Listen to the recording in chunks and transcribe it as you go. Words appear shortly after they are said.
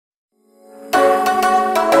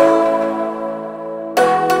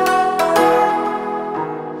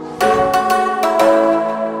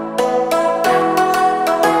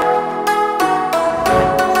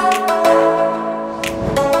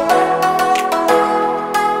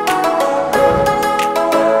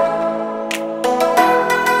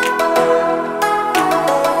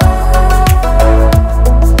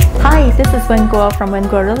Wen Guo from Wen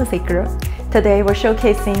Guo Real Estate Group. Today we're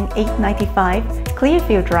showcasing 895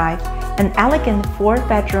 Clearfield Drive, an elegant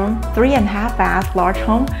 4-bedroom, 3.5-bath large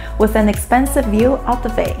home with an expansive view of the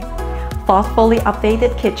bay. Thoughtfully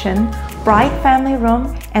updated kitchen, bright family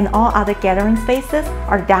room, and all other gathering spaces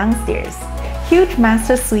are downstairs. Huge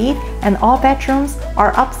master suite and all bedrooms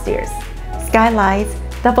are upstairs. Skylights,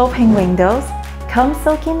 double pane windows. Come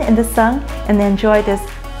soak in the sun and enjoy this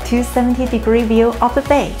 270-degree view of the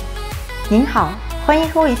bay. 您好，欢迎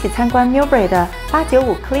和我一起参观 Millbrae 的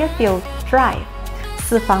895 Clearfield Drive。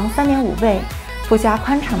4房3.5卫，附加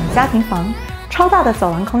宽敞的家庭房，超大的走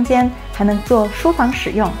廊空間，還能做書房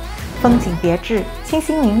使用。風景別致，清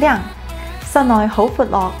新明亮。室內好闊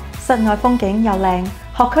落，室外風景又靚，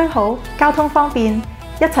學區好，交通方便，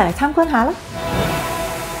一齊嚟參觀下啦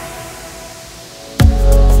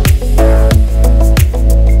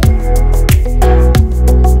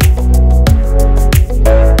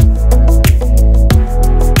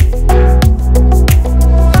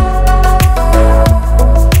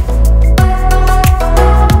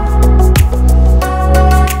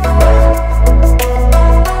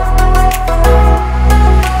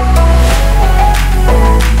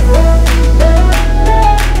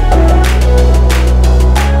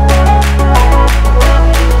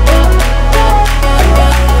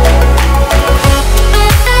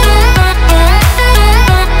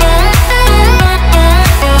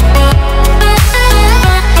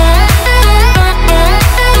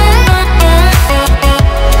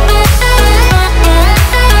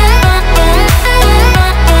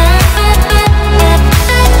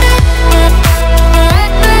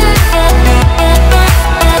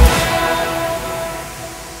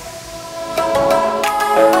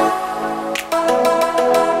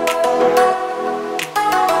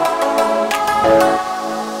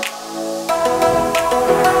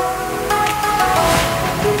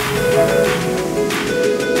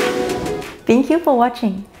！Thank you for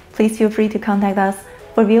watching. Please feel free to contact us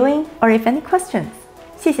for viewing or if any questions.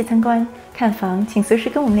 謝謝參觀，看房請隨時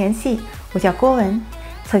跟我們聯繫。我叫郭文，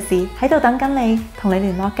隨時喺度等緊你，同你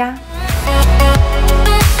聯絡㗎。